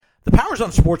The Powers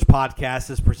on Sports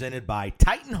podcast is presented by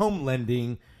Titan Home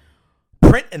Lending,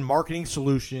 Print and Marketing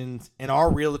Solutions, and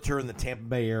our realtor in the Tampa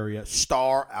Bay area,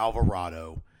 Star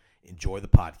Alvarado. Enjoy the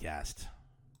podcast.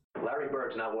 Larry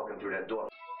Bird's not walking through that door.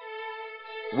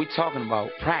 We talking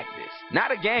about practice. Not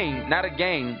a game.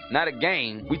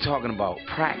 We talking about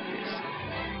practice.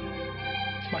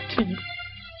 It's my team.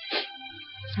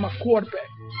 It's my quarterback.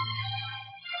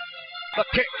 A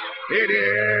kick. It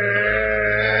is.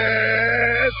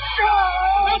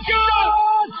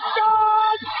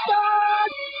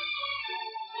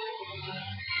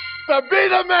 To be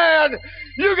the man,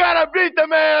 you gotta beat the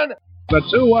man. The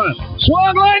 2-1.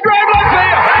 Swung line drive left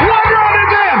field. One run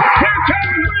is in. Here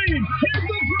comes Green. Here's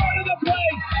the front of the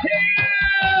plate.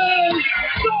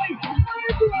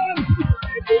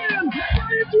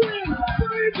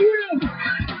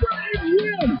 Braves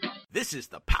win. This is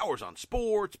the Powers on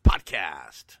Sports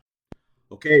podcast.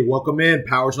 Okay, welcome in,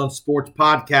 Powers on Sports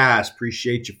podcast.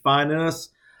 Appreciate you finding us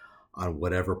on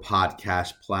whatever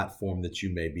podcast platform that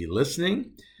you may be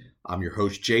listening. I'm your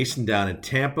host, Jason, down in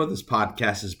Tampa. This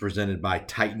podcast is presented by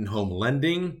Titan Home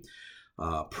Lending,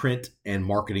 Print and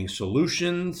Marketing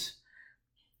Solutions,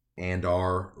 and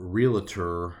our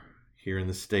realtor here in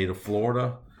the state of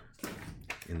Florida,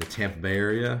 in the Tampa Bay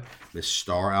area, Miss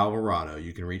Star Alvarado.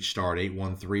 You can reach Star at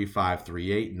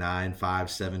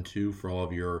 813-538-9572 for all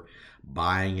of your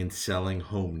buying and selling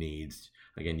home needs.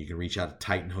 Again, you can reach out to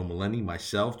Titan Home Lending,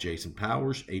 myself, Jason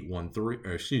Powers,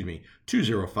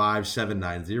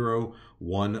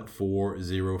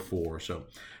 205-790-1404. So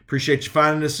appreciate you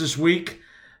finding us this week.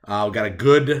 We've got a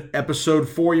good episode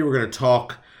for you. We're going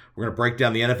to break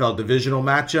down the NFL divisional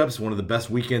matchups, one of the best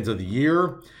weekends of the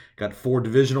year. Got 4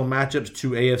 divisional matchups,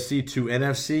 2 AFC, 2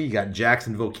 NFC. You got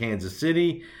Jacksonville, Kansas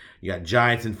City. You got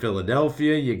Giants in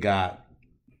Philadelphia.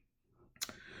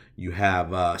 You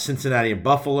have Cincinnati and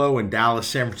Buffalo, and Dallas,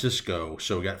 San Francisco.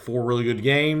 So we got 4 really good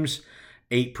games,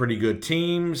 8 pretty good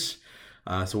teams.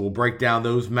 So we'll break down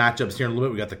those matchups here in a little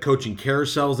bit. We got the coaching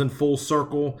carousels in full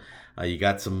circle. You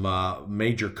got some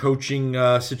major coaching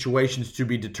situations to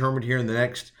be determined here in the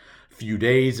next few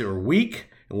days or week.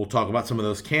 And we'll talk about some of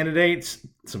those candidates,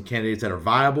 some candidates that are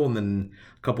viable, and then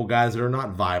a couple guys that are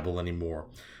not viable anymore.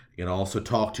 You're going to also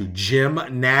talk to Jim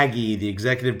Nagy, the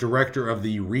executive director of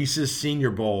the Reese's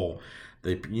Senior Bowl.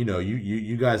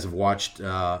 You guys have watched,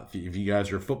 if you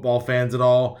guys are football fans at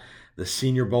all, the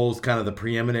Senior Bowl is kind of the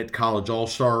preeminent college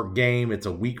all-star game. It's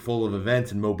a week full of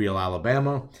events in Mobile,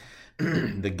 Alabama.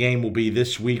 The game will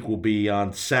be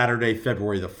on Saturday,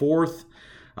 February the 4th.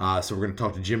 So we're going to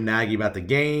talk to Jim Nagy about the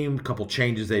game, a couple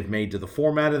changes they've made to the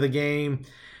format of the game,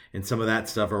 and some of that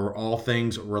stuff are all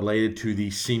things related to the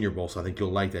Senior Bowl. So I think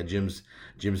you'll like that. Jim's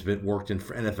worked in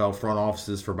NFL front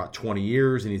offices for about 20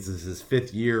 years, and this is his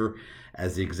 5th year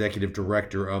as the executive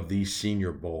director of the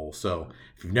Senior Bowl. So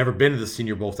if you've never been to the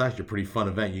Senior Bowl, it's actually a pretty fun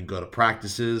event. You can go to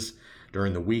practices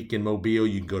during the week in Mobile.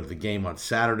 You can go to the game on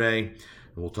Saturday.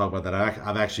 And we'll talk about that.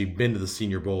 I've actually been to the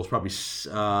Senior Bowl. It's probably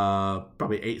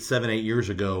 7-8 years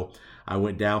ago. I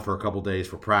went down for a couple days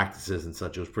for practices and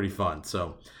such. It was pretty fun.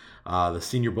 So the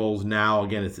Senior Bowl's now,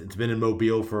 again, it's been in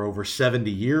Mobile for over 70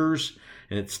 years,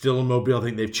 and it's still in Mobile. I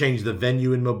think they've changed the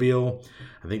venue in Mobile.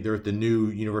 I think they're at the new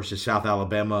University of South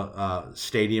Alabama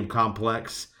stadium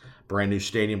complex, brand new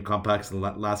stadium complex in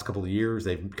the last couple of years.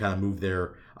 They've kind of moved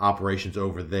their operations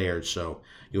over there. So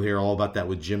you'll hear all about that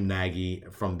with Jim Nagy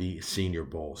from the Senior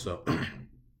Bowl. So,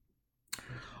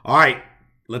 all right,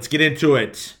 let's get into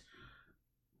it.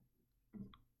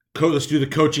 Let's do the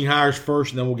coaching hires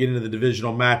first, and then we'll get into the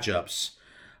divisional matchups.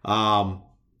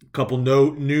 Couple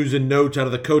news and notes out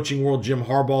of the coaching world. Jim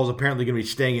Harbaugh is apparently going to be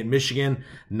staying at Michigan,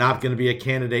 not going to be a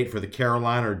candidate for the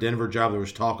Carolina or Denver job. There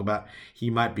was talk about he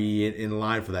might be in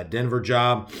line for that Denver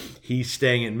job. He's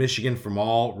staying at Michigan. From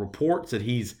all reports that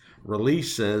he's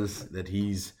released, says that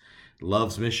he's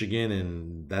loves Michigan,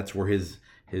 and that's where his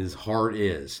heart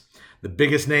is. The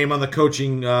biggest name on the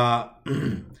coaching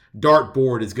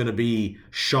dartboard is going to be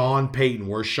Sean Payton.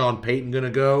 Where's Sean Payton going to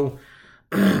go?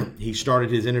 He started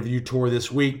his interview tour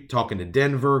this week, talking to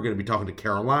Denver, going to be talking to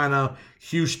Carolina,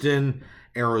 Houston,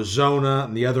 Arizona,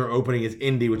 and the other opening is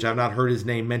Indy, which I've not heard his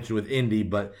name mentioned with Indy,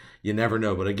 but you never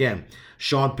know. But again,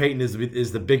 Sean Payton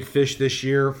is the big fish this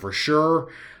year for sure.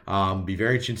 Be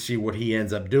very interesting to see what he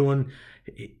ends up doing.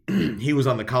 He was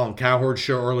on the Colin Cowherd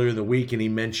show earlier in the week, and he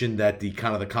mentioned that the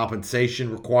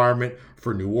compensation requirement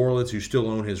for New Orleans, who still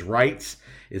own his rights,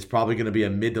 is probably going to be a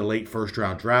mid to late first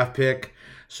round draft pick.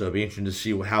 So it'll be interesting to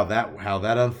see how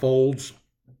that unfolds,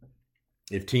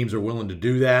 if teams are willing to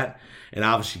do that. And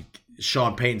obviously,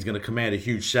 Sean Payton's going to command a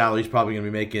huge salary. He's probably going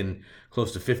to be making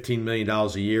close to $15 million a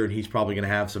year, and he's probably going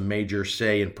to have some major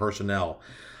say in personnel.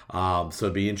 So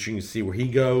it'd be interesting to see where he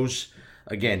goes.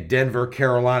 Again, Denver,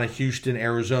 Carolina, Houston,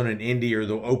 Arizona, and Indy are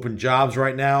the open jobs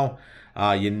right now.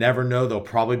 You never know. There'll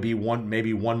probably be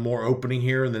maybe one more opening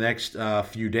here in the next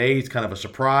few days. Kind of a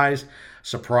surprise.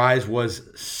 Surprise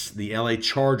was the LA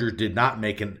Chargers did not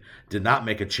make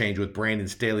a change with Brandon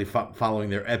Staley following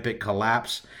their epic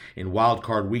collapse in Wild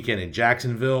Card Weekend in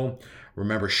Jacksonville.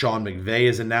 Remember, Sean McVay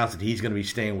has announced that he's going to be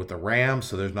staying with the Rams,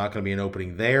 so there's not going to be an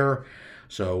opening there.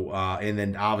 So, and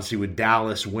then obviously with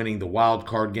Dallas winning the wild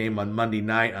card game on Monday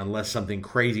night, unless something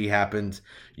crazy happens,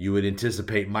 you would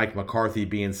anticipate Mike McCarthy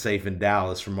being safe in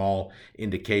Dallas from all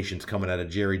indications coming out of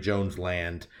Jerry Jones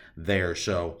land there.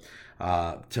 So,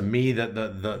 to me,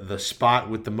 the spot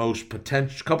with the most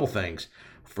potential, couple things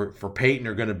for Peyton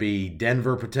are going to be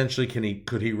Denver potentially.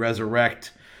 Could he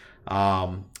resurrect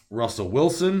Russell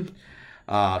Wilson?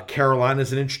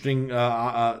 Carolina's an interesting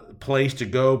place to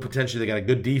go. Potentially, they got a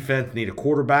good defense, need a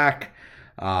quarterback.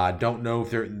 Don't know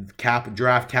if they're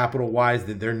draft capital wise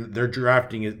that they're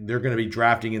drafting. They're going to be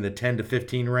drafting in the 10 to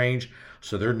 15 range,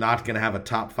 so they're not going to have a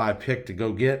top 5 pick to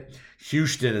go get.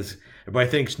 Houston is. Everybody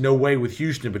thinks no way with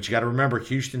Houston, but you got to remember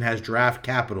Houston has draft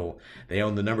capital. They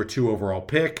own the number 2 overall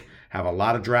pick, have a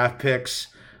lot of draft picks.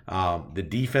 The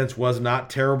defense was not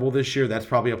terrible this year. That's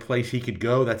probably a place he could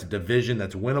go. That's a division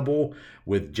that's winnable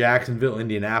with Jacksonville,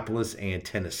 Indianapolis, and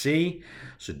Tennessee.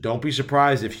 So don't be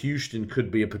surprised if Houston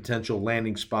could be a potential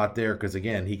landing spot there because,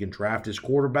 again, he can draft his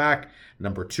quarterback,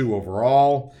 number 2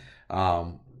 overall.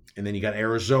 And then you got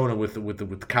Arizona with the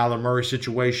Kyler Murray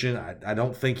situation. I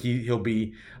don't think he'll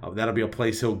be that'll be a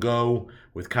place he'll go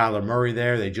with Kyler Murray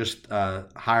there. They just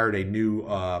hired a new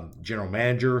general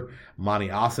manager, Monty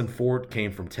Ossenfort,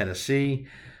 came from Tennessee.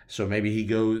 So maybe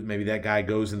that guy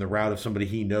goes in the route of somebody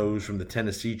he knows from the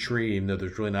Tennessee tree, even though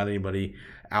there's really not anybody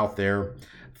out there.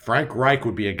 Frank Reich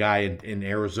would be a guy in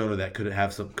Arizona that could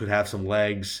have some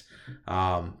legs.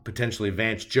 Potentially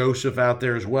Vance Joseph out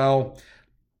there as well.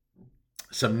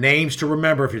 Some names to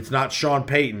remember if it's not Sean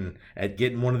Payton at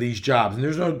getting one of these jobs. And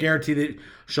there's no guarantee that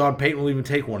Sean Payton will even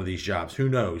take one of these jobs. Who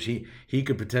knows? He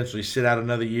could potentially sit out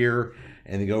another year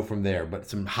and go from there. But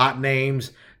some hot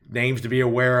names to be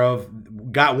aware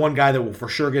of. Got one guy that will for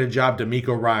sure get a job,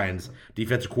 DeMeco Ryans,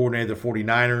 defensive coordinator of the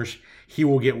 49ers. He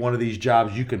will get one of these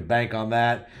jobs. You can bank on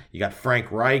that. You got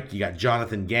Frank Reich. You got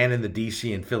Jonathan Gannon, the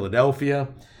DC in Philadelphia.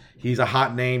 He's a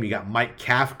hot name. You got Mike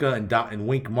Kafka and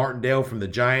Wink Martindale from the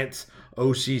Giants.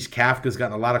 OC's Kafka's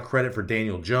gotten a lot of credit for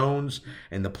Daniel Jones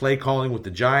and the play calling with the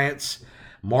Giants.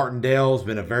 Martindale's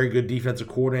been a very good defensive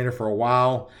coordinator for a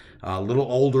while. A little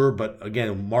older, but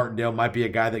again, Martindale might be a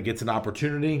guy that gets an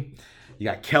opportunity. You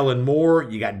got Kellen Moore.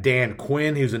 You got Dan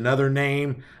Quinn, who's another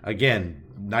name. Again,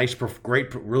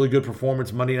 great, really good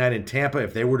performance Monday night in Tampa.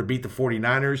 If they were to beat the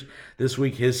 49ers this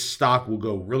week, his stock will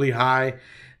go really high.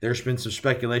 There's been some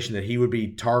speculation that he would be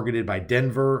targeted by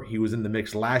Denver. He was in the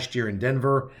mix last year in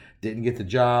Denver. Didn't get the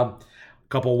job. A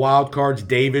couple wild cards.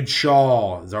 David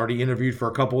Shaw is already interviewed for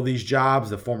a couple of these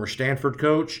jobs, the former Stanford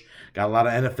coach. Got a lot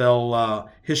of NFL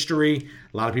history.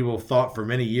 A lot of people have thought for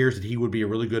many years that he would be a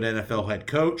really good NFL head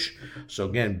coach. So,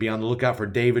 again, be on the lookout for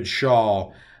David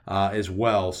Shaw as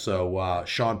well. So,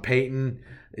 Sean Payton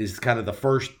is kind of the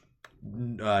first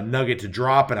nugget to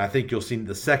drop, and I think you'll see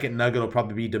the second nugget will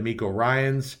probably be DeMeco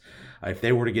Ryans. If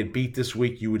they were to get beat this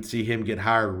week, you would see him get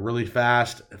hired really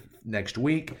fast next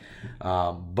week.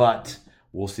 But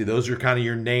we'll see. Those are kind of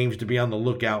your names to be on the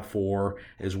lookout for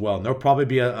as well. And there'll probably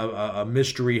be a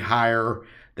mystery hire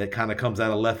that kind of comes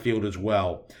out of left field as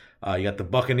well. You got the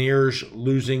Buccaneers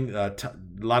losing. A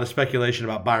lot of speculation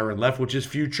about Byron Leftwich's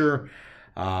future.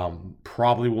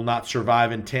 Probably will not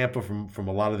survive in Tampa from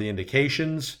a lot of the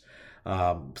indications.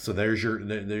 So there's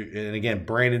and again,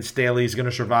 Brandon Staley is going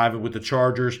to survive it with the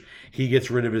Chargers. He gets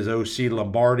rid of his OC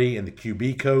Lombardi and the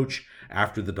QB coach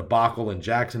after the debacle in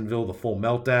Jacksonville, the full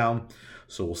meltdown.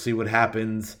 So we'll see what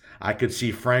happens. I could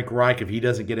see Frank Reich, if he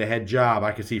doesn't get a head job,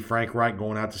 I could see Frank Reich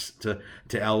going out to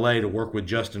LA to work with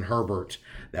Justin Herbert.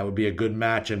 That would be a good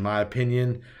match, in my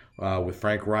opinion, with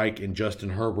Frank Reich and Justin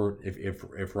Herbert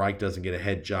if Reich doesn't get a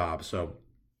head job. So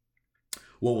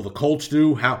what will the Colts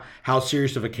do? How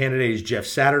serious of a candidate is Jeff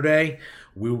Saturday?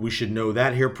 We should know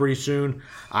that here pretty soon.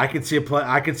 I could see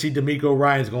DeMeco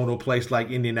Ryans going to a place like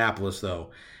Indianapolis, though.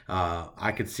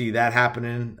 I could see that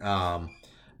happening.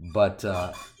 But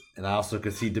I also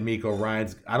could see DeMeco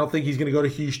Ryans. I don't think he's going to go to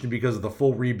Houston because of the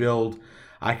full rebuild.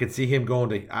 I could see him going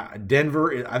to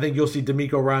Denver. I think you'll see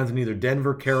DeMeco Ryans in either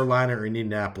Denver, Carolina, or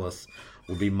Indianapolis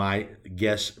will be my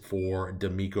guess for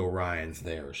DeMeco Ryans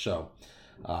there. So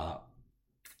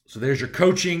there's your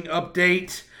coaching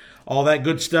update, all that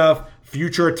good stuff.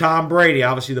 Future of Tom Brady.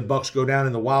 Obviously, the Bucs go down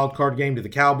in the wild card game to the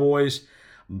Cowboys.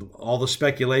 All the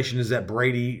speculation is that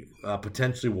Brady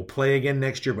potentially will play again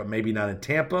next year, but maybe not in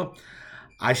Tampa.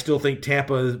 I still think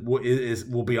Tampa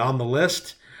will be on the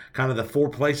list. Kind of the four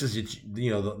places,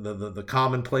 the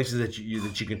common places that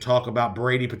you can talk about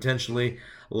Brady potentially.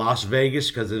 Las Vegas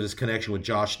because of his connection with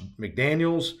Josh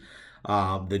McDaniels.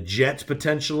 The Jets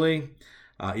potentially,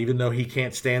 even though he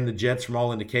can't stand the Jets from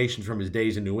all indications from his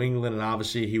days in New England, and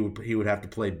obviously he would have to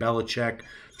play Belichick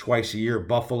twice a year,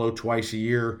 Buffalo twice a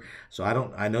year. So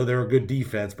I know they're a good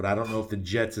defense, but I don't know if the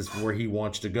Jets is where he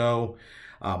wants to go.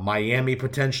 Miami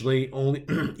potentially, only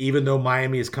even though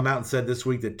Miami has come out and said this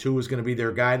week that Tua is going to be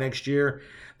their guy next year,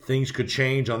 things could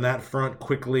change on that front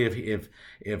quickly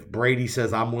if Brady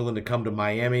says I'm willing to come to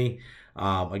Miami.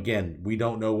 Again, we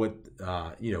don't know what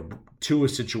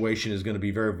Tua's situation is going to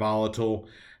be very volatile.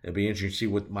 It'll be interesting to see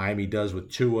what Miami does with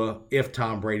Tua if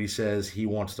Tom Brady says he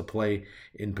wants to play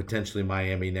in potentially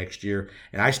Miami next year.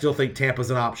 And I still think Tampa's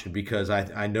an option because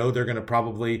I know they're going to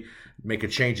probably make a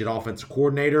change at offensive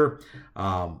coordinator.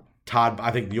 Todd, I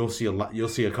think you'll see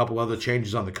a couple other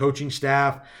changes on the coaching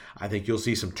staff. I think you'll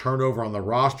see some turnover on the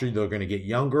roster. They're going to get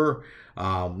younger.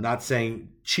 Not saying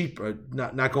cheap,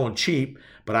 not going cheap,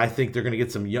 but I think they're going to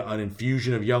get an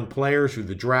infusion of young players through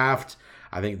the draft.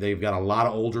 I think they've got a lot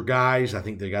of older guys. I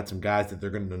think they got some guys that they're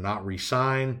going to not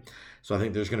re-sign. So I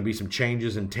think there's going to be some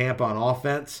changes in Tampa on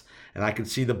offense, and I can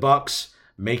see the Bucs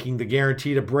making the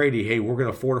guarantee to Brady, hey, we're going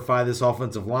to fortify this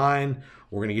offensive line.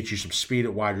 We're going to get you some speed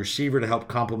at wide receiver to help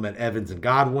complement Evans and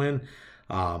Godwin.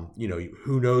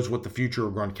 Who knows what the future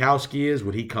of Gronkowski is?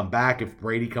 Would he come back if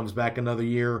Brady comes back another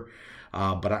year?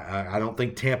 But I don't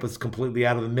think Tampa's completely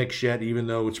out of the mix yet, even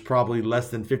though it's probably less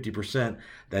than 50%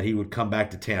 that he would come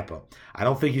back to Tampa. I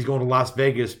don't think he's going to Las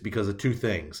Vegas because of two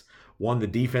things. One, the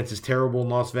defense is terrible in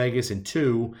Las Vegas, and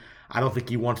two, I don't think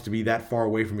he wants to be that far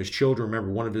away from his children.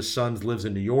 Remember, one of his sons lives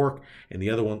in New York, and the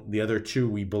other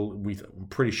two, I'm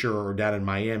pretty sure are down in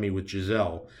Miami with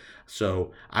Giselle.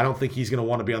 So I don't think he's going to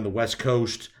want to be on the West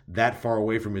Coast that far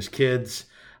away from his kids.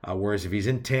 Whereas if he's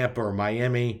in Tampa or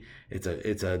Miami, it's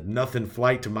a nothing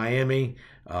flight to Miami.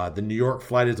 The New York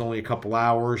flight is only a couple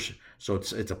hours, so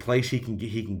it's a place he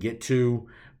can get to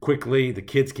quickly. The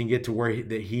kids can get to where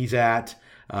he's at,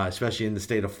 especially in the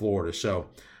state of Florida. So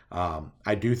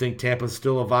I do think Tampa's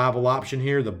still a viable option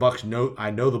here. The Bucs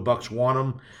I know the Bucs want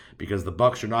him because the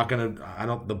Bucs are not going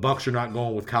to. The Bucs are not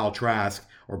going with Kyle Trask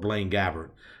or Blaine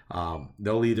Gabbert.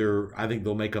 I think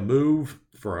they'll make a move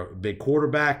for a big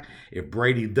quarterback. If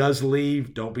Brady does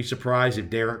leave, don't be surprised if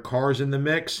Derek Carr's in the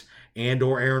mix and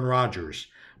or Aaron Rodgers.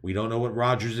 We don't know what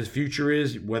Rodgers' future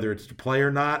is, whether it's to play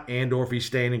or not, and or if he's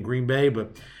staying in Green Bay,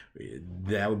 but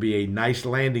that would be a nice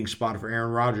landing spot for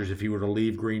Aaron Rodgers if he were to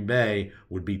leave Green Bay,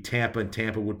 would be Tampa, and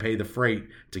Tampa would pay the freight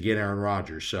to get Aaron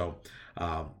Rodgers. So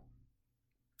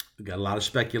we've got a lot of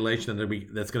speculation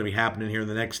that's going to be happening here in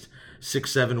the next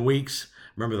 6-7 weeks.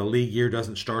 Remember, the league year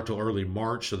doesn't start till early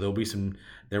March, so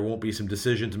there won't be some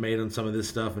decisions made on some of this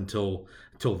stuff until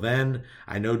then.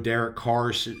 I know Derek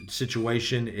Carr's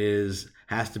situation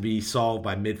has to be solved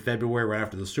by mid-February, right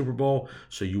after the Super Bowl.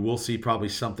 So you will see probably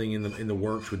something in the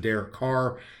works with Derek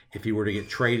Carr if he were to get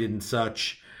traded and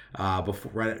such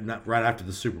right after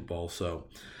the Super Bowl. So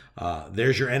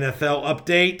there's your NFL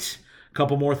update. A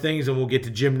couple more things, and we'll get to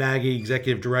Jim Nagy,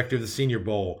 Executive Director of the Senior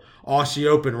Bowl. Aussie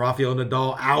Open, Rafael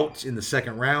Nadal out in the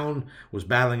second round, was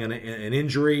battling an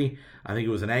injury. I think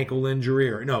it was an ankle injury,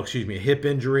 a hip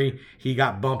injury. He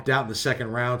got bumped out in the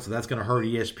second round, so that's going to hurt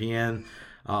ESPN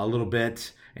a little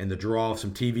bit and the draw of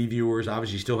some TV viewers.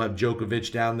 Obviously, you still have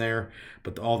Djokovic down there,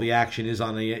 but all the action is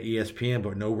on the ESPN,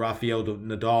 but no Rafael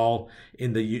Nadal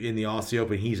in the Aussie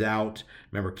Open. He's out.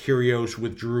 Remember, Kyrgios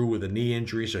withdrew with a knee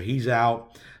injury, so he's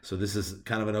out. So this is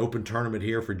kind of an open tournament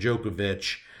here for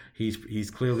Djokovic.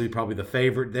 He's clearly probably the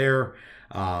favorite there.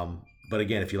 But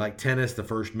again, if you like tennis, the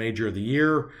first major of the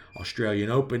year, Australian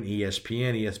Open,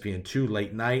 ESPN, ESPN2,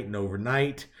 late night and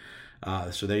overnight.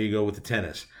 So there you go with the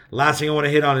tennis. Last thing I want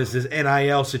to hit on is this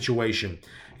NIL situation.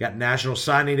 You got National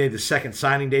Signing Day. The second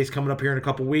signing day is coming up here in a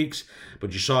couple weeks. But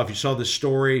if you saw this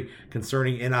story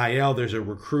concerning NIL, there's a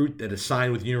recruit that is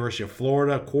signed with the University of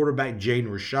Florida, quarterback Jaden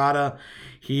Rashada.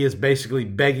 He is basically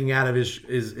begging out of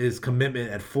his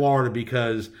commitment at Florida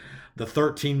because the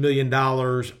 $13 million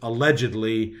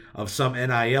allegedly of some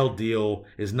NIL deal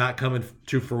is not coming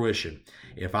to fruition.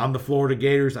 If I'm the Florida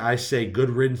Gators, I say good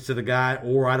riddance to the guy,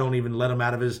 or I don't even let him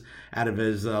out of his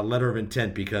letter of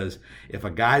intent, because if a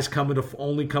guy's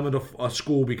only coming to a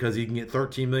school because he can get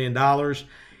 $13 million,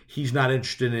 he's not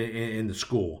interested in the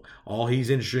school. All he's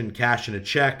interested in cashing a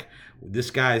check.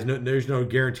 This guy there's no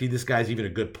guarantee this guy's even a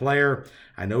good player.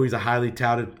 I know he's a highly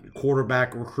touted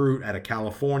quarterback recruit out of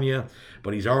California,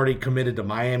 but he's already committed to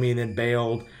Miami and then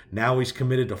bailed. Now he's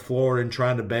committed to Florida and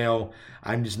trying to bail.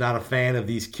 I'm just not a fan of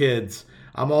these kids.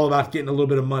 I'm all about getting a little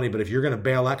bit of money, but if you're going to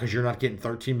bail out because you're not getting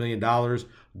 $13 million,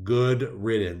 good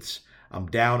riddance. I'm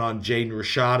down on Jaden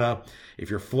Rashada. If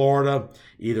you're Florida,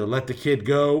 either let the kid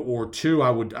go, or two,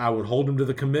 I would hold him to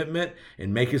the commitment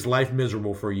and make his life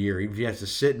miserable for a year. Even if he has to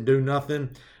sit and do nothing,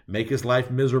 make his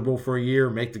life miserable for a year.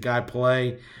 Make the guy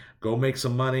play. Go make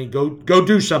some money. Go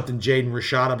do something, Jaden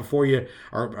Rashada, before you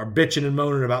are bitching and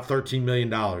moaning about $13 million.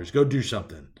 Go do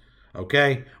something.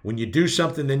 Okay? When you do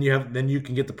something, then you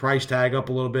can get the price tag up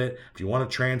a little bit. If you want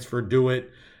to transfer, do it.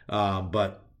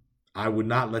 But I would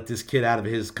not let this kid out of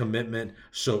his commitment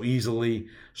so easily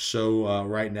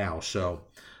right now. So,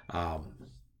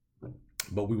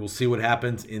 but we will see what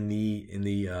happens in the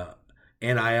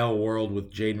NIL world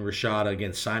with Jaden Rashada.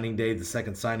 Again, signing day, the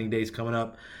second signing day is coming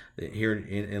up here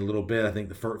in a little bit. I think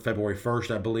the February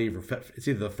 1st, I believe, or it's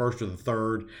either the 1st or the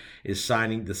 3rd is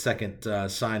signing, the second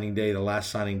signing day, the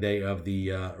last signing day of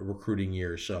the recruiting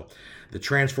year. So the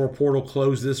transfer portal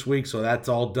closed this week, so that's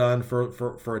all done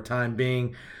for a time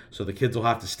being. So the kids will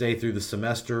have to stay through the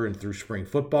semester and through spring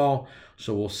football.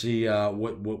 So we'll see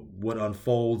what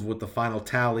unfolds, what the final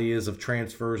tally is of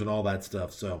transfers and all that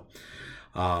stuff. So,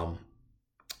 all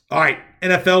right,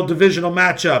 NFL divisional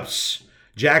matchups.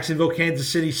 Jacksonville, Kansas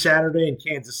City, Saturday in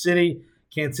Kansas City.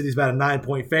 Kansas City's about a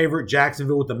 9-point favorite.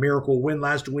 Jacksonville with the miracle win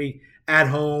last week at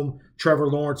home. Trevor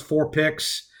Lawrence, 4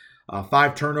 picks.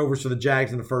 5 turnovers for the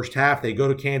Jags in the first half. They go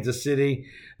to Kansas City.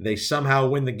 They somehow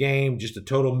win the game. Just a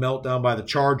total meltdown by the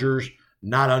Chargers.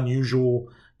 Not unusual.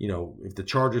 You know, if the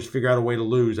Chargers figure out a way to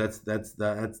lose, that's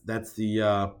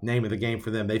the name of the game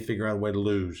for them. They figure out a way to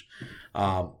lose.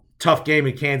 Tough game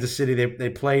in Kansas City. They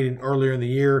played earlier in the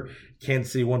year.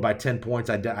 Kansas City won by 10 points.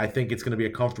 I think it's going to be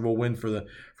a comfortable win for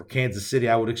Kansas City.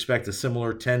 I would expect a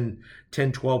similar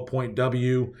 10-12 point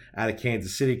W out of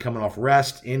Kansas City coming off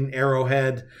rest in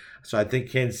Arrowhead. So I think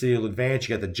Kansas City will advance.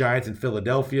 You got the Giants in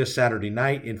Philadelphia Saturday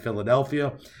night in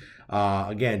Philadelphia.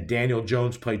 Again, Daniel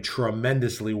Jones played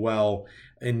tremendously well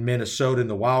in Minnesota in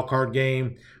the wild card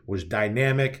game, was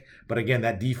dynamic. But again,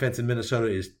 that defense in Minnesota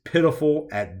is pitiful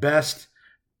at best.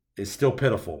 It's still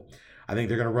pitiful. I think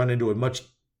they're going to run into a much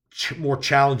more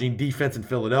challenging defense in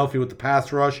Philadelphia with the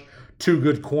pass rush. 2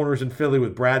 good corners in Philly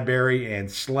with Bradbury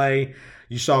and Slay.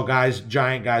 You saw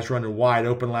giant guys running wide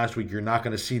open last week. You're not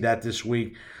going to see that this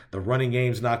week. The running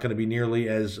game's not going to be nearly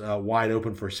as wide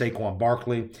open for Saquon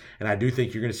Barkley. And I do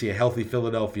think you're going to see a healthy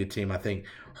Philadelphia team. I think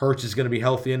Hurts is going to be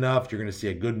healthy enough. You're going to see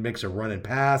a good mix of run and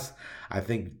pass. I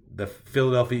think the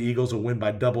Philadelphia Eagles will win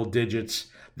by double digits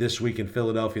this week in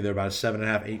Philadelphia. They're about a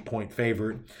 7.5, 8-point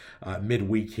favorite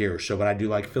midweek here. So, but I do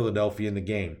like Philadelphia in the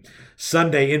game.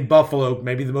 Sunday in Buffalo,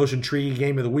 maybe the most intriguing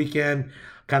game of the weekend.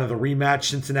 Kind of the rematch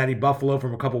Cincinnati-Buffalo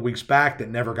from a couple weeks back that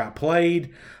never got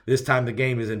played. This time the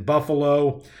game is in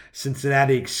Buffalo.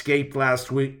 Cincinnati escaped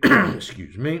last week.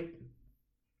 Excuse me.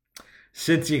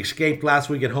 Cincy escaped last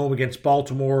week at home against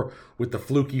Baltimore with the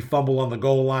fluky fumble on the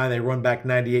goal line. They run back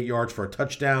 98 yards for a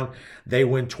touchdown. They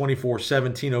win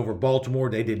 24-17 over Baltimore.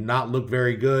 They did not look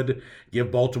very good.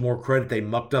 Give Baltimore credit. They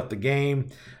mucked up the game.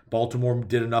 Baltimore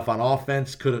did enough on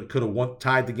offense. Could have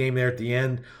tied the game there at the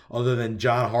end, other than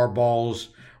John Harbaugh's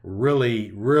really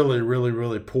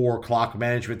poor clock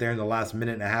management there in the last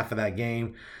minute and a half of that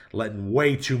game, letting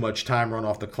way too much time run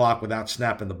off the clock without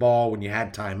snapping the ball when you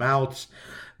had timeouts.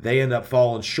 They end up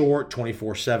falling short,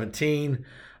 24-17.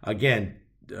 Again,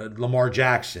 Lamar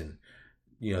Jackson,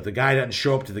 you know, the guy doesn't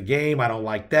show up to the game. I don't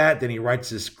like that. Then he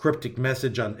writes this cryptic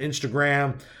message on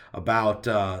Instagram about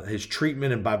his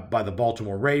treatment and by the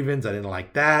Baltimore Ravens. I didn't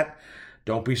like that.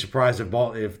 Don't be surprised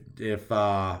if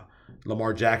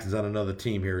Lamar Jackson's on another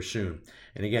team here soon.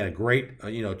 And again, a great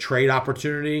trade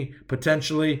opportunity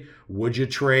potentially. Would you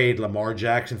trade Lamar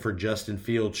Jackson for Justin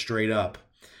Fields straight up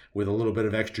with a little bit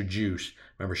of extra juice?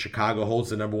 Remember, Chicago holds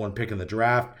the number 1 pick in the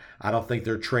draft. I don't think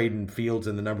they're trading Fields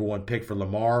in the number 1 pick for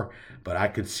Lamar, but I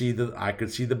could see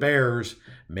the Bears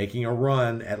making a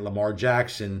run at Lamar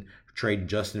Jackson, trading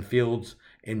Justin Fields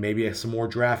and maybe some more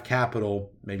draft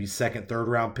capital, maybe 2nd, 3rd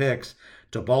round picks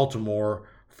to Baltimore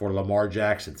for Lamar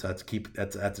Jackson. So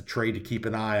that's a trade to keep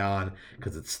an eye on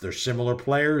because they're similar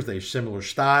players, they have similar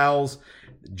styles.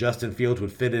 Justin Fields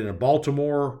would fit in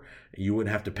Baltimore. You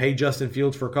wouldn't have to pay Justin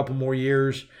Fields for a couple more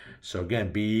years. So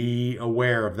again, be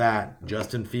aware of that.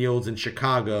 Justin Fields in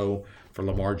Chicago for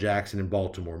Lamar Jackson in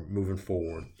Baltimore moving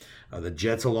forward. The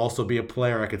Jets will also be a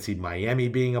player. I could see Miami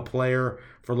being a player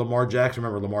for Lamar Jackson.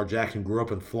 Remember, Lamar Jackson grew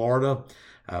up in Florida.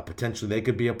 Potentially they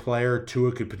could be a player.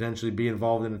 Tua could potentially be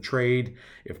involved in a trade.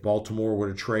 If Baltimore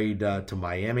were to trade to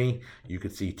Miami, you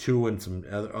could see Tua and some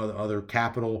other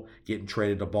capital getting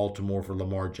traded to Baltimore for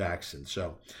Lamar Jackson.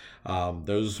 So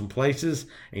those are some places.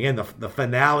 Again, the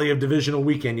finale of divisional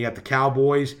weekend, you got the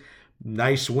Cowboys.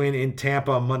 Nice win in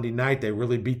Tampa on Monday night. They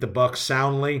really beat the Bucs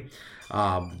soundly.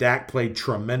 Dak played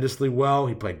tremendously well.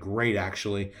 He played great,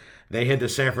 actually. They head to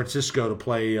San Francisco to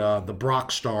play the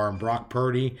Brock Star and Brock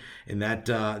Purdy in that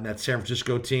San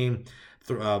Francisco team.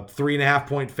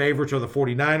 3.5-point favorites are the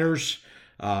 49ers.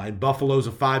 And Buffalo's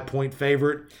a 5-point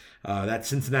favorite. That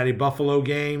Cincinnati-Buffalo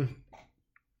game,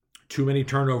 too many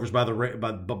turnovers by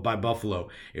Buffalo.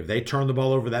 If they turn the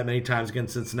ball over that many times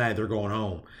against Cincinnati, they're going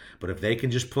home. But if they can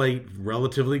just play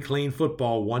relatively clean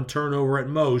football, one turnover at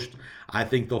most, I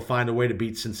think they'll find a way to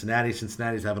beat Cincinnati.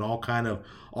 Cincinnati's having all kind of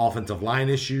offensive line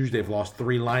issues. They've lost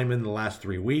 3 linemen in the last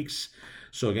 3 weeks.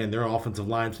 So again, their offensive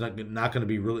line's not going to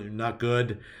be really not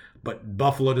good. But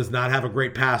Buffalo does not have a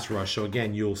great pass rush. So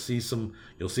again, you'll see some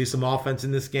offense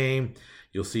in this game.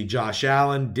 You'll see Josh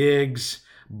Allen, Diggs,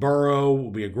 Burrow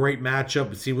will be a great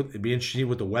matchup. It'd be interesting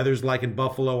what the weather's like in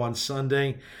Buffalo on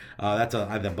Sunday.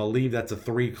 I believe that's a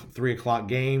 3 o'clock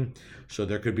game, so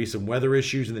there could be some weather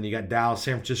issues. And then you got Dallas,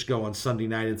 San Francisco on Sunday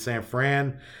night in San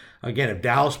Fran. Again, if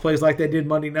Dallas plays like they did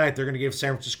Monday night, they're going to give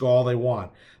San Francisco all they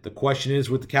want. The question is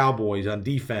with the Cowboys on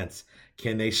defense,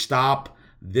 can they stop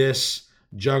this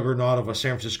juggernaut of a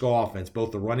San Francisco offense,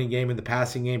 both the running game and the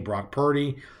passing game? Brock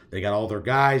Purdy. They got all their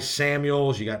guys,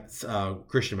 Samuels, you got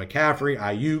Christian McCaffrey,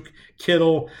 Ayuk,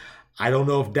 Kittle. I don't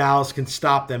know if Dallas can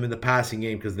stop them in the passing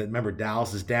game because remember,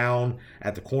 Dallas is down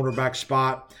at the cornerback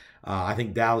spot. I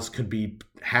think Dallas could be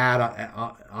had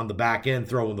on the back end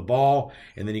throwing the ball.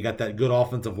 And then you got that good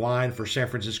offensive line for San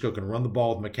Francisco can run the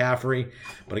ball with McCaffrey.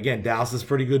 But again, Dallas is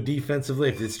pretty good defensively.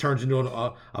 If this turns into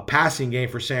a passing game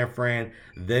for San Fran,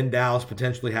 then Dallas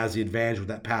potentially has the advantage with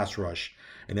that pass rush.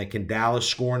 And then can Dallas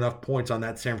score enough points on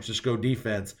that San Francisco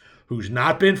defense, who's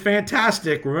not been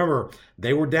fantastic? Remember,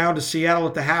 they were down to Seattle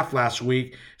at the half last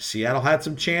week. Seattle had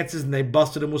some chances, and they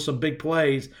busted them with some big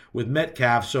plays with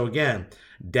Metcalf. So again,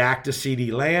 Dak to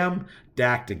CeeDee Lamb,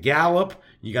 Dak to Gallup.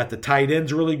 You got the tight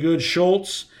ends really good,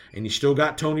 Schultz, and you still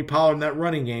got Tony Pollard in that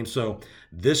running game. So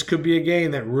this could be a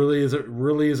game that really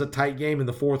is a tight game in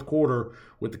the fourth quarter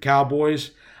with the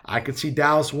Cowboys. I could see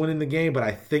Dallas winning the game, but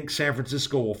I think San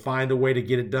Francisco will find a way to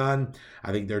get it done.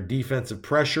 I think their defensive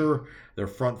pressure, their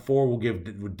front four will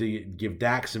give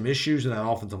Dak some issues and that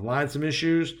offensive line some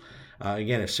issues.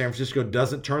 Again, if San Francisco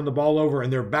doesn't turn the ball over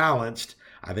and they're balanced,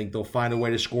 I think they'll find a way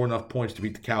to score enough points to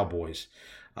beat the Cowboys.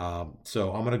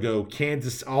 So I'm going to go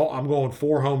Kansas. I'm going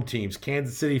 4 home teams: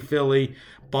 Kansas City, Philly,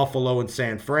 Buffalo, and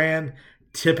San Fran.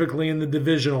 Typically in the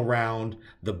divisional round,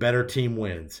 the better team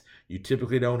wins. You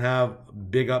typically don't have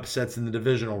big upsets in the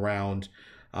divisional round.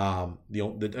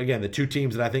 The 2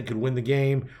 teams that I think could win the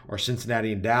game are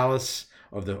Cincinnati and Dallas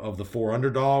of the 4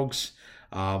 underdogs.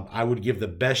 I would give the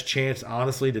best chance,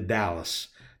 honestly, to Dallas.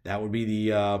 That would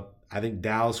be I think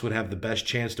Dallas would have the best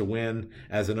chance to win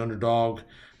as an underdog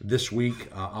this week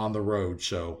on the road.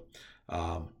 So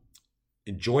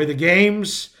enjoy the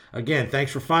games. Again,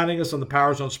 thanks for finding us on the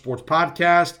Power Zone Sports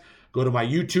Podcast. Go to my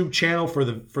YouTube channel for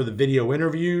the video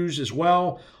interviews as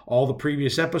well. All the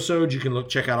previous episodes, you can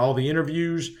check out all the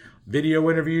interviews, video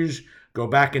interviews. Go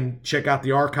back and check out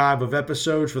the archive of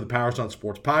episodes for the Power Zone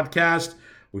Sports Podcast.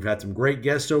 We've had some great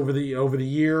guests over the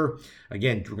year.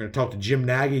 Again, we're going to talk to Jim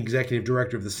Nagy, Executive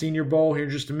Director of the Senior Bowl, here in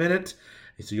just a minute.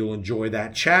 So you'll enjoy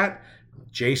that chat.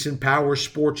 Jason Power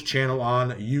Sports Channel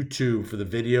on YouTube for the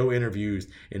video interviews.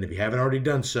 And if you haven't already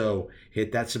done so,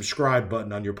 hit that subscribe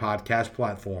button on your podcast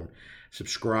platform.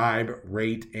 Subscribe,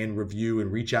 rate, and review,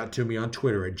 and reach out to me on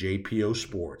Twitter at JPO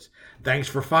Sports. Thanks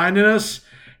for finding us,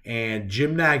 and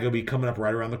Jim Nagy will be coming up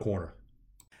right around the corner.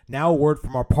 Now a word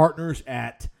from our partners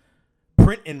at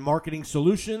Print and Marketing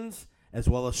Solutions, as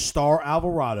well as Star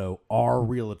Alvarado, our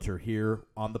realtor here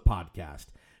on the podcast.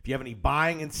 If you have any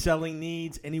buying and selling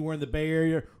needs anywhere in the Bay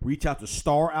Area, reach out to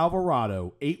Star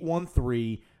Alvarado,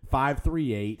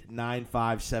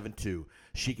 813-538-9572.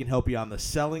 She can help you on the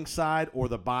selling side or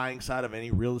the buying side of any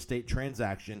real estate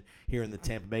transaction here in the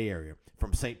Tampa Bay area.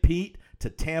 From St. Pete to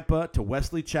Tampa to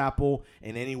Wesley Chapel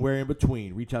and anywhere in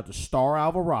between, reach out to Star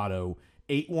Alvarado,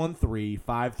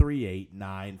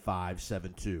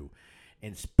 813-538-9572.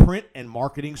 And Print and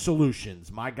Marketing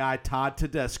Solutions, my guy Todd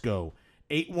Tedesco,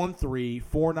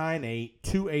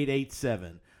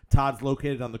 813-498-2887. Todd's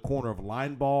located on the corner of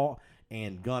Line Ball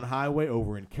and Gun Highway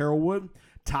over in Carrollwood.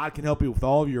 Todd can help you with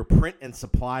all of your print and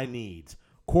supply needs.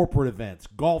 Corporate events,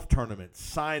 golf tournaments,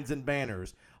 signs and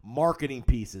banners, marketing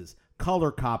pieces,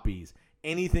 color copies,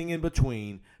 anything in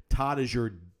between. Todd is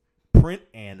your print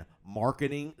and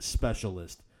marketing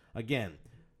specialist. Again,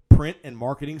 print and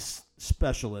marketing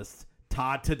specialist,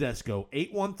 Todd Tedesco,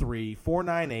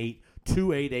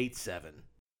 813-498-2887.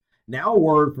 Now a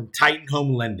word from Titan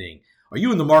Home Lending. Are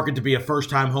you in the market to be a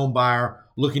first-time home buyer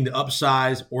looking to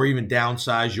upsize or even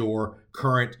downsize your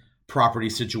current property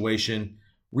situation?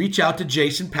 Reach out to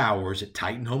Jason Powers at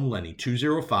Titan Home Lending,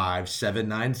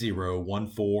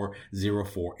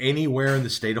 205-790-1404, anywhere in the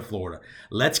state of Florida.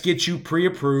 Let's get you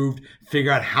pre-approved,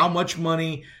 figure out how much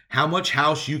money, how much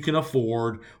house you can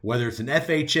afford, whether it's an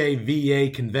FHA, VA,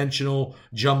 conventional,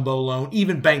 jumbo loan,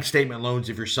 even bank statement loans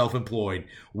if you're self-employed.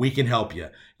 We can help you.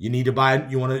 You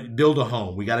want to build a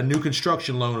home. We got a new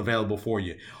construction loan available for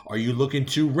you. Are you looking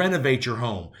to renovate your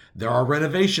home? There are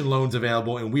renovation loans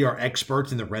available, and we are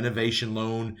experts in the renovation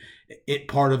loan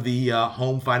part of the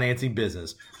home financing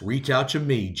business. Reach out to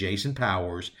me, Jason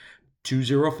Powers,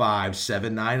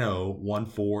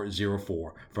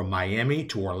 205-790-1404. From Miami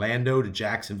to Orlando to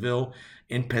Jacksonville,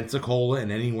 in Pensacola,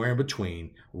 and anywhere in between,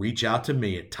 reach out to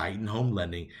me at Titan Home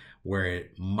Lending, where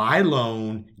my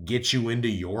loan gets you into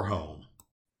your home.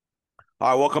 All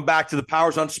right, welcome back to the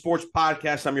Powers on Sports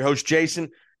podcast. I'm your host,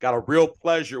 Jason. Got a real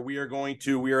pleasure. We are in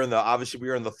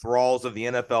the thralls of the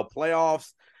NFL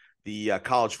playoffs. The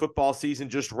college football season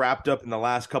just wrapped up in the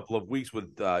last couple of weeks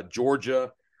with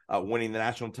Georgia winning the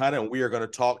national title, and we are going to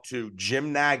talk to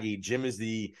Jim Nagy. Jim is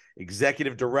the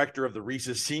executive director of the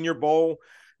Reese's Senior Bowl,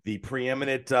 the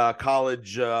preeminent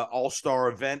college all-star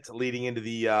event leading into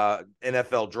the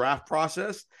NFL draft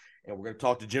process. And we're going to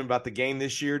talk to Jim about the game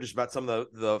this year, just about some of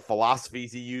the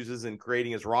philosophies he uses in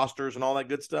creating his rosters and all that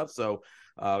good stuff. So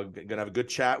going to have a good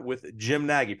chat with Jim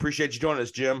Nagy. Appreciate you joining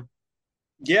us, Jim.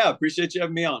 Yeah, appreciate you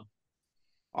having me on.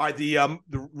 All right, the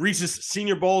Reese's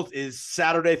Senior Bowl is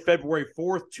Saturday, February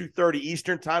 4th, 2:30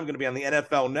 Eastern time, going to be on the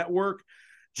NFL Network.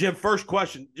 Jim, first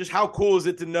question, just how cool is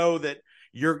it to know that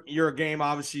your game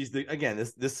obviously is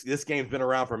this game's been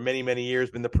around for many, many years,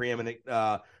 been the preeminent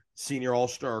senior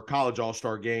all-star, college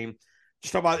all-star game.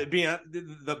 Just talk about it being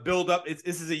the build-up.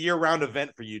 This is a year-round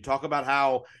event for you. Talk about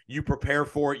how you prepare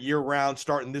for it year-round,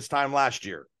 starting this time last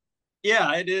year.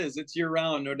 Yeah, it is. It's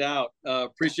year-round, no doubt.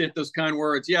 Appreciate those kind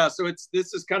words. Yeah, so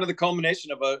this is kind of the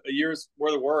culmination of a year's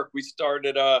worth of work. We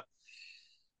started,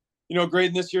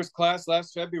 grading this year's class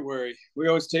last February. We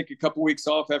always take a couple weeks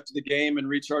off after the game and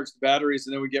recharge the batteries,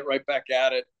 and then we get right back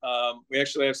at it. We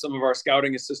actually have some of our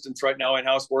scouting assistants right now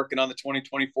in-house working on the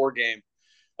 2024 game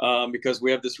because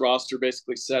we have this roster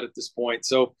basically set at this point.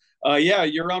 So,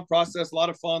 year-round process, a lot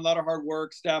of fun, a lot of hard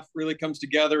work. Staff really comes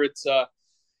together. It's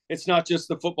not just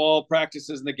the football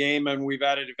practices in the game, and we've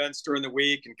added events during the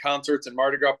week and concerts and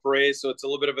Mardi Gras parades. So it's a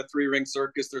little bit of a three-ring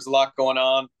circus. There's a lot going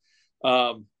on.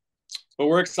 But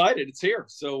we're excited. It's here.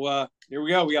 So here we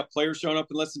go. We got players showing up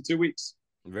in less than 2 weeks.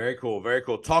 Very cool. Very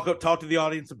cool. Talk to the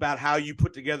audience about how you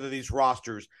put together these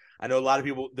rosters. I know a lot of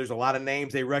people, there's a lot of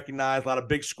names they recognize, a lot of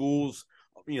big schools,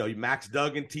 Max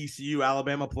Duggan, TCU,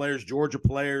 Alabama players, Georgia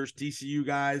players, TCU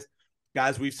guys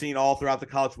we've seen all throughout the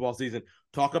college football season.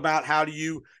 Talk about how do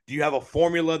you have a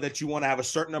formula that you want to have a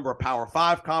certain number of Power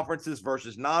 5 conferences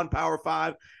versus non-Power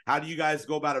 5? How do you guys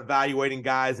go about evaluating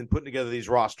guys and putting together these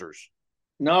rosters?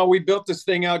 No, we built this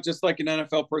thing out just like an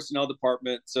NFL personnel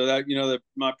department. So that,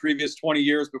 my previous 20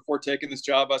 years before taking this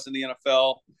job, us in the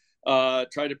NFL,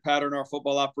 tried to pattern our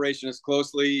football operation as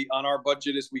closely on our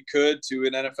budget as we could to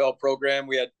an NFL program.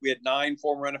 We had 9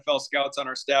 former NFL scouts on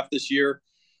our staff this year,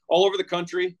 all over the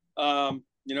country.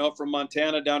 From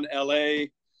Montana down to LA,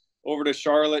 over to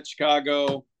Charlotte,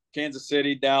 Chicago, Kansas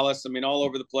City, Dallas. All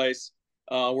over the place.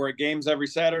 We're at games every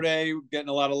Saturday, getting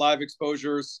a lot of live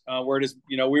exposures. Where it is,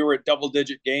 we were at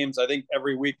double-digit games, I think,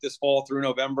 every week this fall through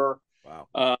November. Wow.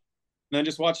 And then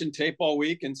just watching tape all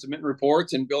week and submitting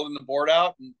reports and building the board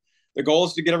out. And the goal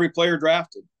is to get every player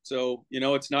drafted. So,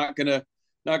 it's not gonna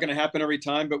happen every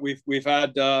time, but we've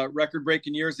had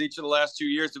record-breaking years each of the last 2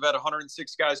 years. We've had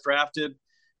 106 guys drafted,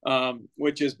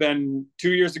 which has been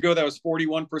 2 years ago. That was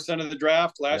 41% of the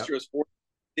draft. Last year was 40%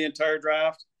 the entire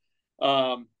draft.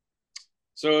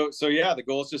 So yeah, the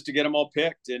goal is just to get them all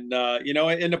picked and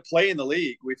and to play in the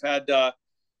league. We've had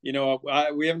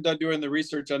we haven't done doing the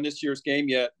research on this year's game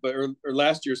yet, or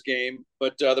last year's game,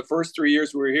 but the first 3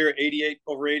 years we were here,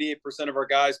 over 88% of our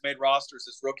guys made rosters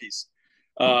as rookies.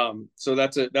 So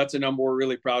that's a number we're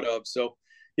really proud of. So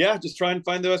yeah, just try and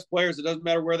find the best players. It doesn't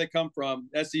matter where they come from.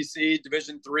 SEC,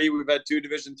 Division III. We've had 2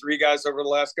 Division III guys over the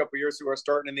last couple of years who are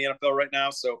starting in the NFL right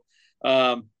now. So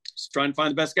just try and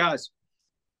find the best guys.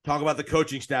 Talk about the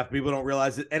coaching staff. People don't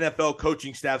realize that NFL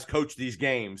coaching staffs coach these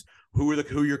games. Who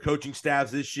are your coaching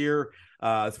staffs this year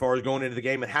as far as going into the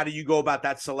game, and how do you go about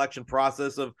that selection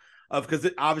process of because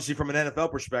obviously from an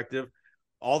NFL perspective,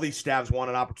 all these staffs want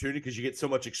an opportunity because you get so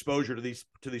much exposure to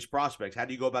these prospects. How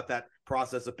do you go about that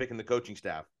process of picking the coaching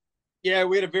staff? Yeah,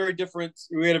 we had a very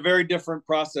different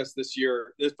process this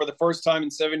year. For the first time in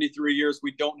 73 years,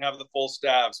 we don't have the full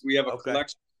staffs. We have a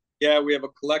collection. Yeah, we have a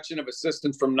collection of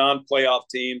assistants from non-playoff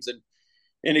teams,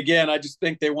 and again, I just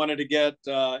think they wanted to get.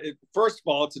 First of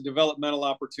all, it's a developmental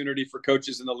opportunity for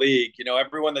coaches in the league. You know,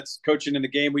 everyone that's coaching in the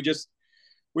game. We just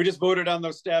voted on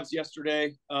those staffs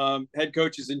yesterday. Head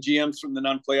coaches and GMs from the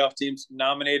non-playoff teams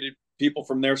nominated people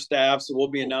from their staff, so we'll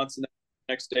be announcing that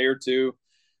next day or two.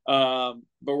 But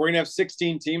we're going to have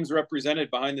 16 teams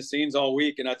represented behind the scenes all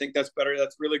week, and I think that's better.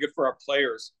 That's really good for our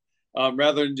players.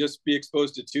 Rather than just be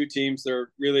exposed to 2 teams,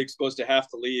 they're really exposed to half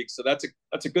the league. So that's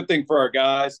a good thing for our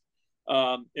guys.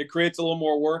 It creates a little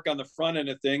more work on the front end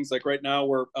of things. Like right now,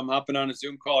 I'm hopping on a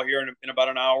Zoom call here in about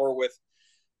an hour with,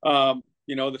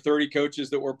 the 30 coaches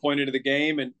that were appointed to the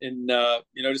game, and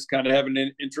just kind of having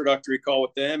an introductory call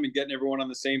with them and getting everyone on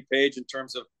the same page in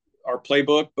terms of our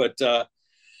playbook. But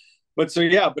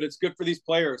it's good for these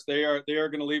players. They are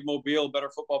going to leave Mobile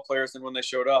better football players than when they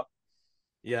showed up.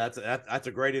 Yeah, that's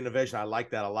a great innovation. I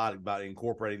like that a lot about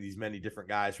incorporating these many different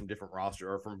guys from different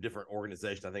roster or from different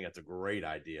organizations. I think that's a great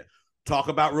idea. Talk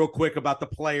about real quick about the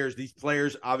players. These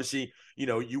players, obviously,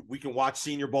 we can watch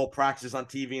Senior Bowl practices on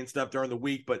TV and stuff during the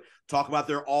week, but talk about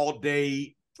their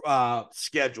all-day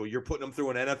schedule. You're putting them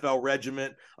through an NFL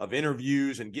regiment of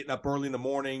interviews and getting up early in the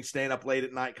morning, staying up late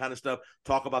at night kind of stuff.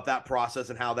 Talk about that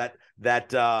process and how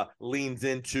that leans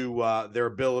into their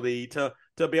ability to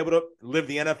be able to live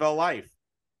the NFL life.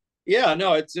 Yeah,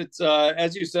 no, it's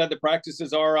as you said, the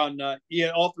practices are on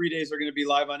all 3 days are going to be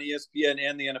live on ESPN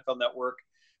and the NFL Network.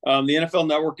 The NFL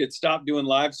Network had stopped doing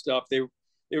live stuff. They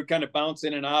would kind of bounce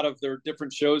in and out of their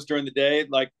different shows during the day,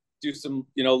 like do some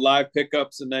live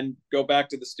pickups and then go back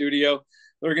to the studio.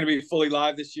 They're going to be fully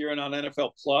live this year and on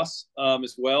NFL Plus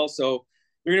as well. So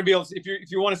you're going to be able to,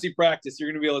 if you want to see practice, you're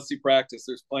going to be able to see practice.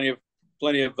 There's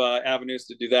plenty of avenues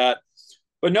to do that.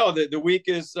 But no, the week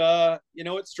is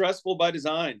it's stressful by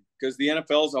design because the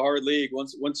NFL is a hard league.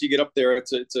 Once you get up there,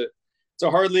 it's a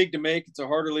hard league to make. It's a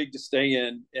harder league to stay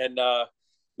in, and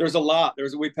there's a lot.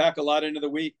 We pack a lot into the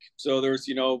week. So there's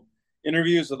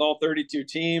interviews with all 32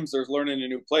 teams. There's learning a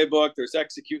new playbook. There's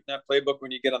executing that playbook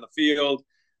when you get on the field.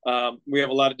 We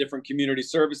have a lot of different community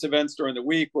service events during the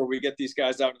week where we get these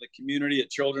guys out in the community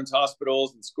at children's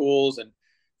hospitals and schools and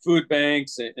food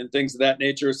banks and things of that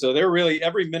nature. So they're really,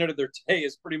 every minute of their day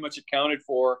is pretty much accounted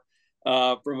for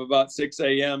from about 6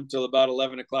 a.m. till about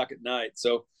 11 o'clock at night.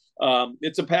 So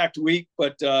it's a packed week,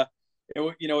 but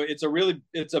it's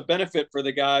a benefit for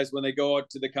the guys when they go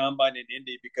out to the combine in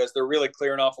Indy because they're really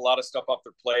clearing off a lot of stuff off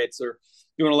their plates. They're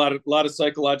doing a lot of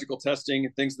psychological testing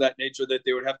and things of that nature that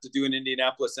they would have to do in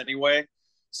Indianapolis anyway.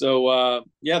 So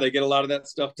they get a lot of that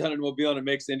stuff done in Mobile, and it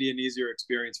makes Indy an easier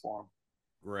experience for them.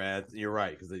 Brad, you're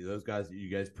right, because those guys, you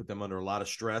guys put them under a lot of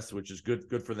stress, which is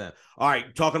good for them. All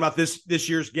right, talking about this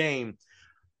year's game,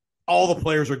 all the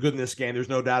players are good in this game. There's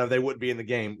no doubt if they wouldn't be in the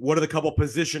game. What are the couple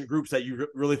position groups that you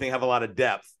really think have a lot of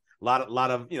depth? A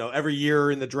lot of every year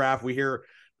in the draft we hear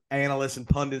analysts and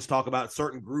pundits talk about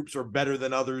certain groups are better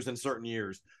than others in certain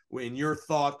years. In your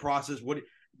thought process,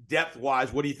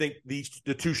 depth-wise, what do you think the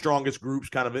 2 strongest groups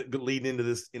kind of lead into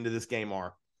this game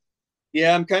are?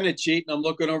 Yeah, I'm kind of cheating. I'm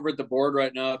looking over at the board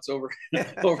right now. It's over.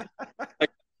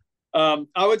 I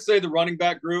would say the running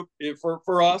back group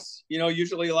for us,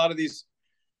 usually a lot of these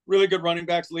really good running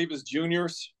backs leave as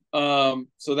juniors.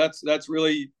 So that's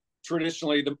really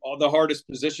traditionally the hardest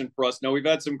position for us. Now we've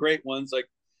had some great ones like,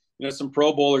 some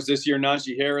Pro Bowlers this year,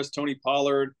 Najee Harris, Tony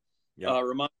Pollard,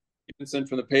 Ramon Stevenson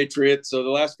from the Patriots. So the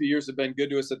last few years have been good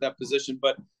to us at that position,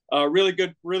 but really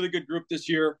good group this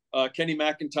year. Kenny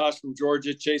McIntosh from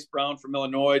Georgia, Chase Brown from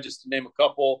Illinois, just to name a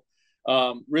couple.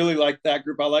 Really like that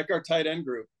group. I like our tight end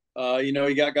group.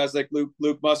 You got guys like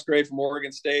Luke Musgrave from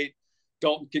Oregon State,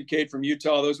 Dalton Kincaid from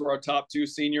Utah. Those were our top 2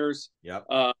 seniors. Yep.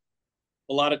 A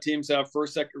lot of teams have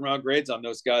first, second round grades on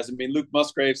those guys. I mean, Luke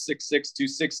Musgrave, 6'6",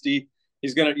 260.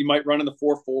 He might run in the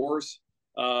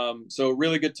 4.4s. So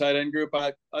really good tight end group.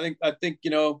 I think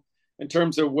in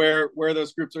terms of where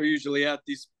those groups are usually at,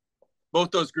 both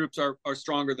those groups are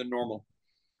stronger than normal.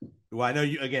 Well, I know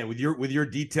you, again, with your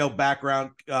detailed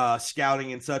background,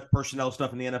 scouting and such personnel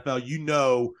stuff in the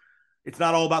NFL, it's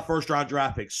not all about first round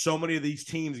draft picks. So many of these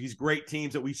teams, these great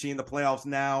teams that we see in the playoffs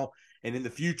now and in the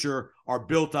future, are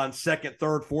built on second,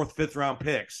 third, fourth, fifth round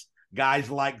picks. Guys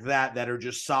like that are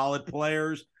just solid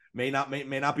players may not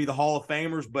be the Hall of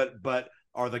Famers, but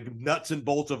are the nuts and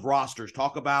bolts of rosters.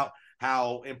 Talk about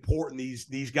how important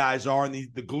these guys are and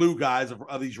the glue guys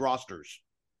of these rosters.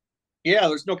 Yeah,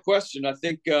 there's no question. I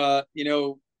think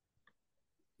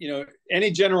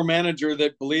any general manager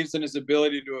that believes in his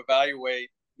ability to evaluate,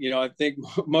 I think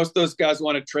most of those guys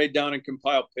want to trade down and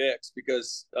compile picks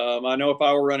because I know if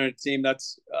I were running a team,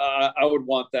 that's I would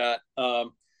want that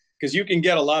because you can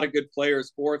get a lot of good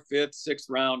players, 4th, 5th, 6th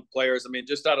round players. I mean,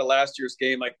 just out of last year's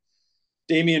game, like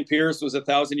Damian Pierce was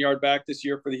 1,000-yard back this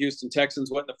year for the Houston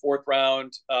Texans, went in the 4th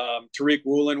round. Tariq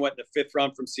Woolen went in the 5th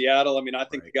round from Seattle. I mean, I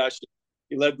think the guy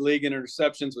he led the league in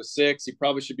interceptions with 6. He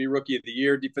probably should be Rookie of the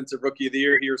Year, Defensive Rookie of the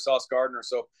Year. He or Sauce Gardner.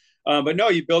 So, but no,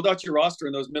 you build out your roster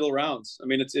in those middle rounds. I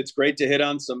mean, it's great to hit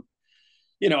on some,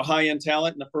 high-end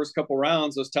talent in the first couple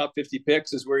rounds. Those top 50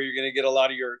 picks is where you're going to get a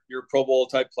lot of your Pro Bowl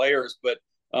type players. But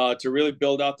to really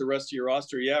build out the rest of your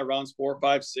roster, rounds 4,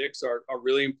 5, 6 are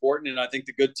really important. And I think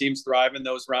the good teams thrive in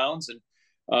those rounds.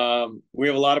 And we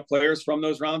have a lot of players from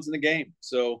those rounds in the game.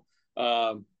 So,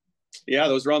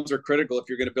 those rounds are critical if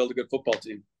you're going to build a good football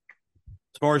team.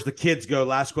 As far as the kids go,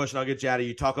 last question I'll get you out of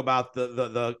you. Talk about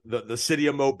the city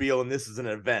of Mobile, and this is an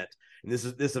event. And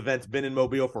this event's been in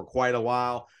Mobile for quite a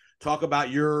while. Talk about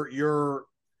your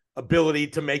ability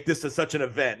to make this such an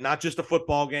event, not just a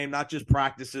football game, not just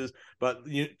practices, but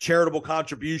charitable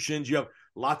contributions. You have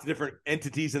lots of different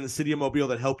entities in the city of Mobile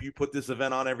that help you put this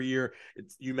event on every year.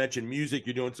 You mentioned music.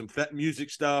 You're doing some music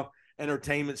stuff,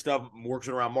 entertainment stuff,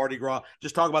 working around Mardi Gras.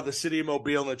 Just talk about the city of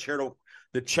Mobile and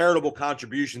the charitable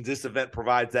contributions this event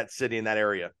provides that city in that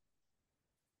area.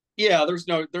 Yeah, there's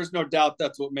no doubt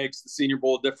that's what makes the Senior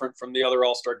Bowl different from the other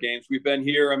All-Star games. We've been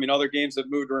here. I mean, other games have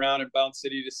moved around and bounced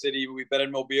city to city. We've been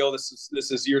in Mobile. This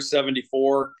is year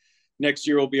 74. Next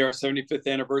year will be our 75th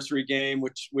anniversary game,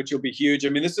 which will be huge. I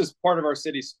mean, this is part of our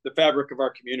city's, the fabric of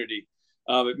our community.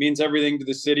 It means everything to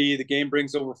the city. The game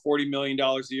brings over $40 million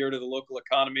a year to the local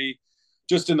economy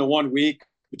just in the 1 week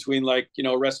between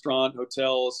restaurant,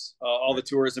 hotels, all the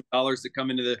tourism dollars that come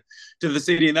into the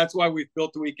city. And that's why we've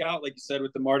built the week out, like you said,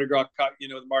 with the Mardi Gras,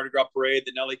 the Mardi Gras parade,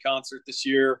 the Nelly concert this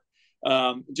year,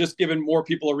 just giving more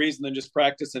people a reason than just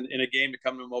practice in a game to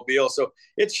come to Mobile. So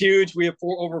it's huge. We have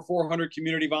over 400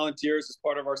 community volunteers as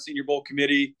part of our Senior Bowl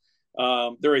committee.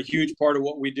 They're a huge part of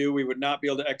what we do. We would not be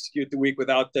able to execute the week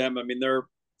without them. I mean,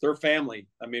 they're family.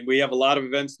 I mean, we have a lot of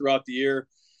events throughout the year.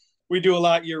 We do a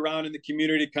lot year round in the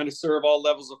community, kind of serve all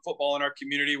levels of football in our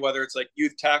community, whether it's like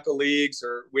youth tackle leagues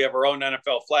or we have our own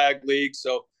NFL flag league.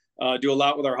 So do a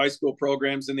lot with our high school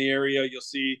programs in the area. You'll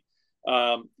see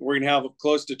we're going to have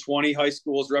close to 20 high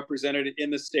schools represented in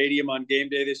the stadium on game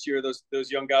day this year.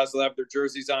 Those young guys will have their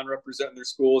jerseys on representing their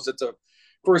schools. It's a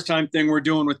first time thing we're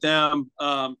doing with them.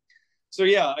 So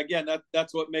yeah, again,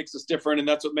 that's what makes us different, and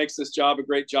that's what makes this job a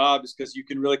great job, is because you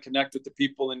can really connect with the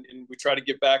people, and we try to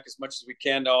give back as much as we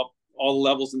can to all the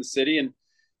levels in the city, and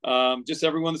just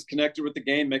everyone that's connected with the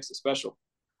game makes it special.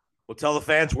 Well, tell the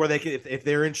fans where they can, if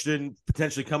they're interested in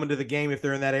potentially coming to the game, if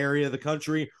they're in that area of the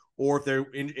country, or if they're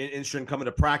interested in coming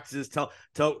to practices, tell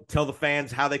the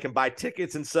fans how they can buy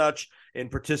tickets and such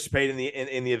and participate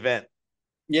in the event.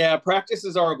 Yeah,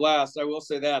 practices are a blast. I will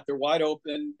say that. They're wide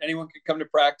open. Anyone can come to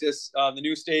practice. The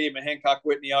new stadium at Hancock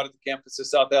Whitney out at the campus of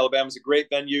South Alabama is a great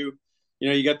venue.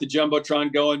 You got the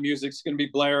Jumbotron going. Music's going to be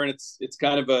blaring. It's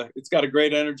got a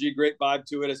great energy, great vibe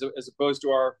to it, as opposed to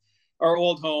our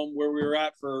old home where we were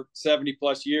at for 70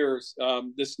 plus years.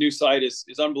 This new site is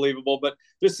unbelievable. But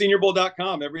just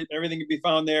seniorbowl.com, everything can be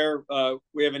found there.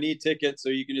 We have an e-ticket, so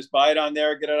you can just buy it on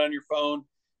there, get it on your phone,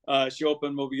 show up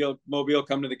in Mobile,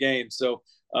 come to the game. So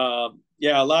a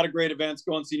lot of great events.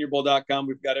 Go on seniorbowl.com.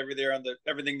 We've got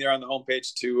everything there on the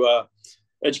homepage to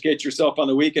educate yourself on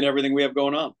the week and everything we have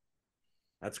going on.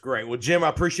 That's great. Well, Jim, I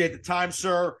appreciate the time,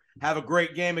 sir. Have a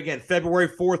great game. Again, February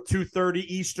 4th, 2:30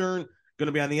 Eastern. Going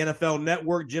to be on the NFL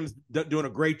Network. Jim's doing a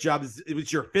great job. It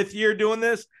was your 5th year doing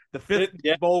this? The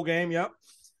 5th bowl game? Yep.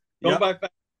 Going by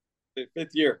 5th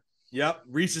year. Yep.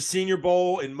 Reese's Senior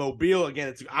Bowl in Mobile.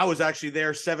 Again, I was actually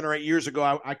there 7 or 8 years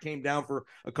ago. I came down for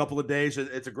a couple of days.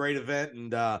 It's a great event.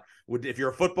 And if you're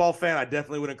a football fan, I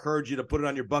definitely would encourage you to put it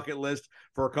on your bucket list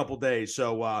for a couple of days.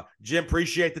 So, Jim,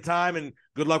 appreciate the time and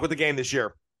good luck with the game this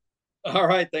year. All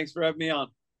right. Thanks for having me on.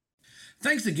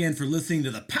 Thanks again for listening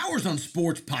to the Powers on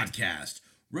Sports podcast.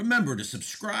 Remember to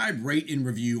subscribe, rate, and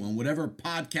review on whatever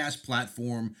podcast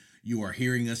platform you are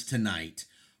hearing us tonight.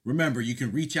 Remember, you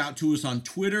can reach out to us on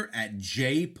Twitter at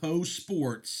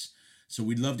JPoSports. So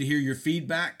we'd love to hear your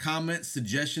feedback, comments,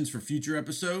 suggestions for future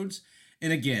episodes.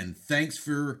 And again, thanks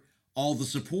for all the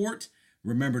support.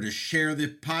 Remember to share the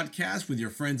podcast with your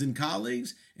friends and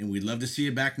colleagues. And we'd love to see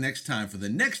you back next time for the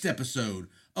next episode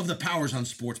of the Powers on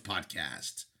Sports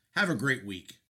podcast. Have a great week.